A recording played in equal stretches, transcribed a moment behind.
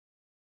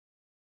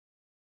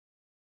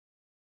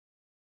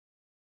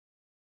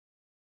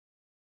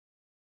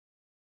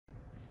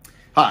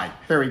Hi,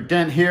 Harry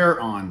Dent here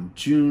on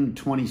June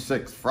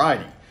 26th,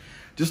 Friday.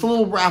 Just a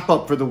little wrap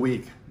up for the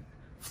week.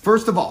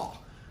 First of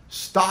all,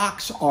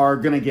 stocks are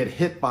going to get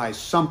hit by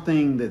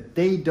something that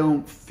they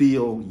don't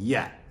feel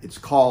yet. It's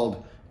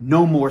called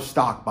no more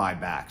stock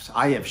buybacks.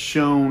 I have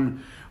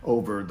shown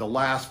over the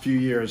last few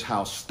years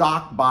how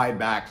stock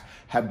buybacks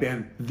have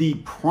been the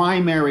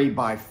primary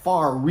by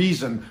far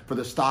reason for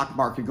the stock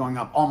market going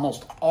up.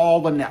 Almost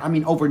all the net,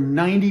 over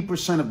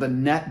 90% of the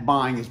net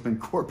buying has been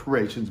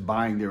corporations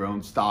buying their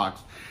own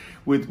stocks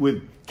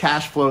with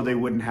cash flow they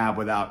wouldn't have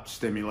without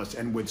stimulus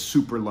and with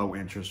super low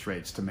interest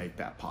rates to make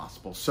that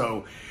possible.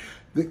 So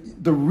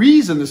the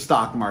reason the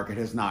stock market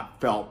has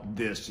not felt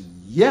this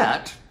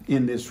yet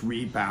in this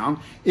rebound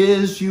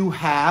is you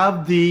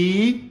have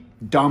the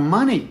dumb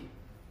money.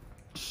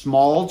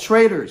 Small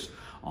traders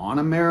on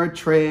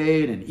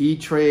Ameritrade and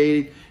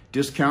E-Trade,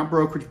 discount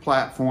brokerage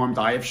platforms.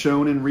 I have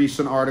shown in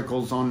recent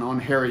articles on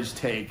Harry's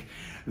Take,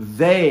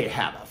 they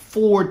have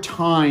 4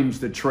 times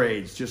the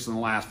trades just in the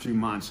last few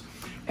months.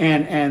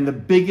 And the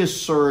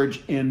biggest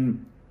surge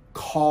in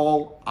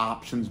call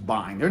options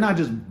buying. They're not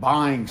just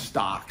buying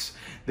stocks,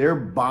 they're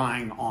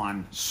buying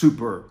on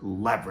super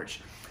leverage.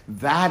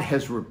 That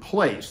has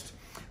replaced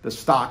the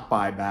stock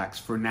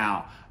buybacks for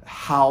now.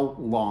 How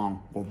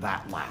long will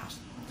that last?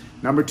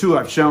 Number 2,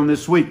 I've shown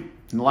this week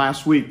and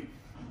last week,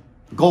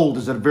 gold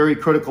is at a very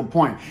critical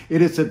point.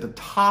 It is at the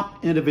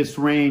top end of its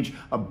range.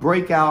 A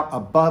breakout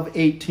above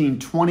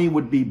 1820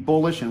 would be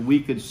bullish, and we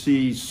could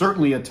see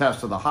certainly a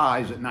test of the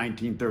highs at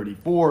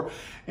 1934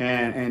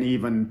 and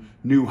even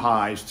new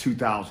highs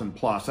 2000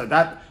 plus.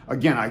 That,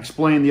 again, I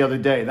explained the other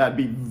day, that'd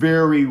be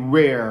very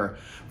rare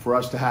for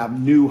us to have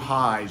new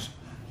highs,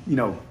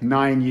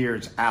 9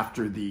 years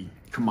after the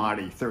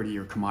commodity,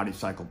 30-year commodity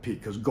cycle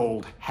peak, because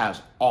gold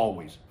has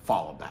always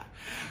followed that.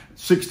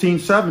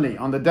 1670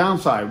 on the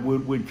downside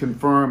would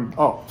confirm,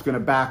 it's going to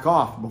back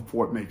off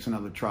before it makes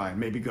another try and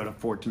maybe go to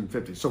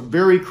 1450. So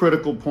very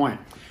critical point.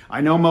 I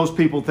know most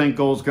people think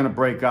gold's going to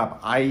break up.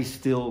 I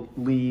still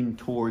lean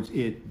towards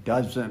it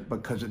doesn't,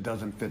 because it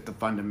doesn't fit the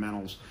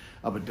fundamentals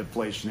of a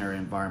deflationary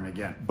environment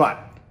again.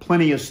 But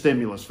plenty of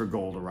stimulus for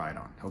gold to ride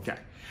on. Okay.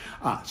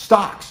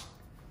 Stocks,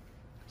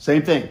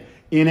 same thing.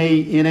 In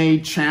a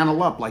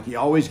channel up, like you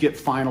always get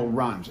final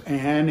runs,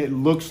 and it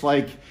looks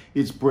like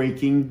it's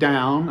breaking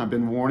down. I've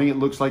been warning it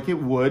looks like it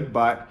would,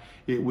 but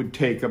it would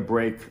take a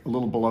break a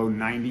little below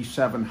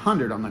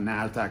 9,700 on the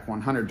NASDAQ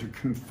 100 to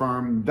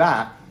confirm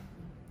that,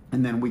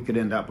 and then we could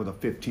end up with a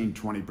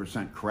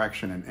 15-20%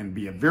 correction and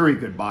be a very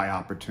good buy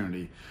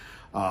opportunity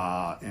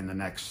in the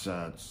next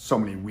so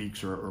many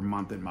weeks or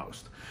month at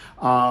most.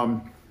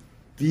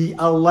 The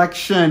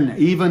election,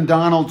 even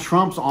Donald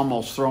Trump's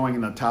almost throwing in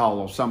the towel,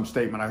 or some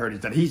statement I heard,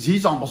 he said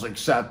he's almost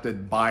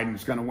accepted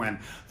Biden's going to win.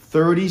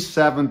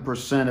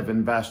 37% of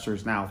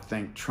investors now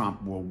think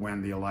Trump will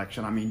win the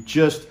election.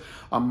 Just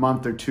a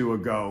month or two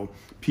ago,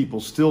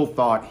 people still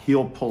thought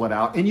he'll pull it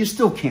out, and you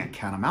still can't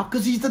count him out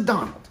because he's the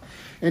Donald,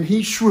 and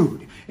he's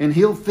shrewd, and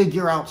he'll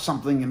figure out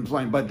something in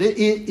playing. But it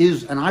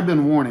is, and I've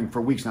been warning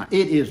for weeks now,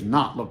 it is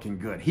not looking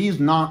good. He's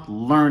not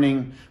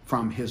learning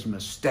from his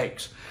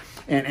mistakes.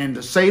 And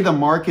to say the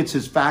markets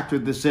has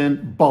factored this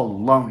in,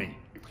 baloney.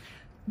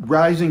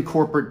 Rising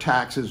corporate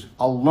taxes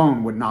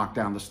alone would knock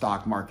down the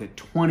stock market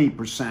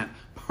 20%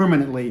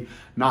 permanently,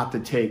 not to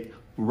take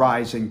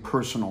rising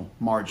personal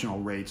marginal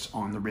rates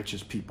on the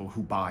richest people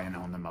who buy and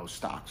own the most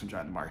stocks and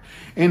drive the market.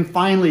 And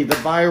finally, the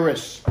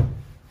virus.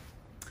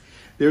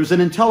 There's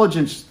an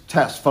intelligence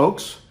test,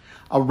 folks,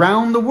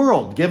 around the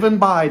world given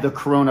by the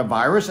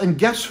coronavirus, and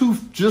guess who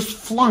just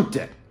flunked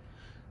it?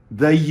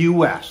 The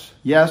U.S.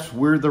 Yes,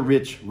 we're the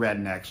rich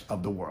rednecks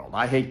of the world.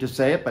 I hate to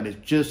say it, but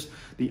it's just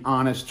the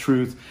honest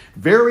truth.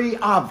 Very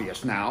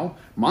obvious now,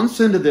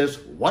 months into this,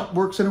 what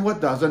works and what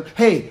doesn't.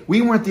 Hey,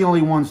 we weren't the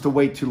only ones to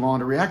wait too long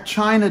to react.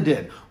 China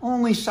did.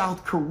 Only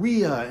South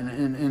Korea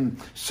and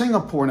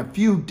Singapore and a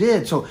few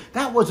did. So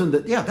that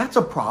wasn't that's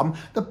a problem.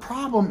 The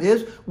problem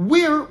is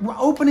we're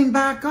opening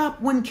back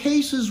up when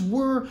cases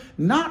were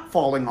not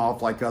falling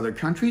off like other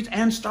countries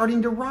and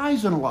starting to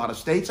rise in a lot of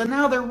states. And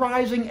now they're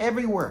rising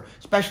everywhere,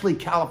 especially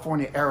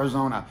California,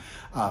 Arizona,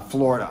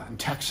 Florida, and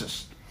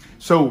Texas.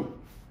 So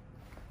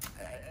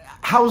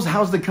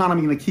how's the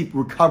economy going to keep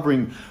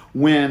recovering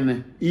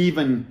when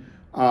even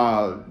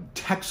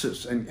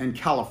Texas and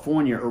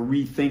California are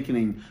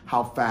rethinking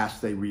how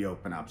fast they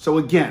reopen up? So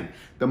again,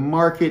 the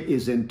market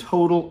is in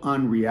total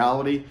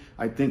unreality.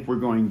 I think we're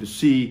going to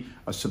see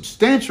a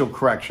substantial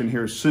correction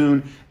here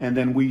soon, and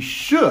then we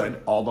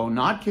should, although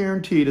not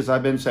guaranteed, as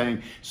I've been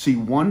saying, see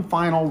one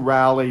final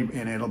rally,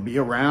 and it'll be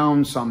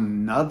around some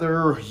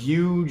another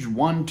huge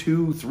 1,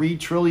 2, 3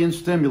 trillion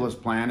stimulus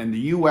plan. In the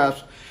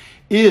U.S.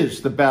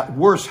 is the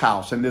worst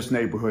house in this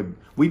neighborhood.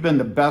 We've been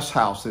the best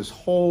house this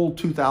whole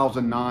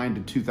 2009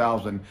 to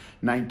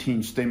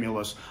 2019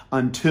 stimulus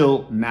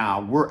until now.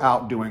 We're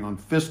outdoing on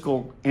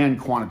fiscal and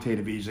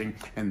quantitative easing,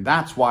 and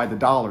that's why the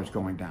dollar's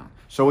going down.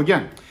 So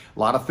again, a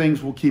lot of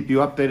things we'll keep you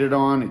updated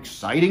on,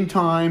 exciting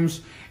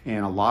times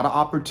and a lot of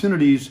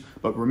opportunities.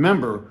 But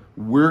remember,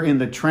 we're in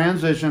the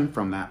transition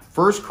from that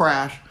first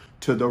crash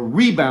to the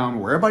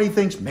rebound where everybody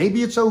thinks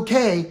maybe it's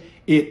okay,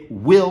 it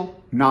will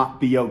not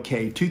be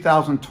okay.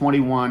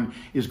 2021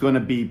 is going to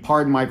be,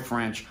 pardon my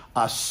French,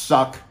 a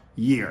suck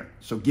year.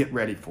 So get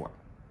ready for it.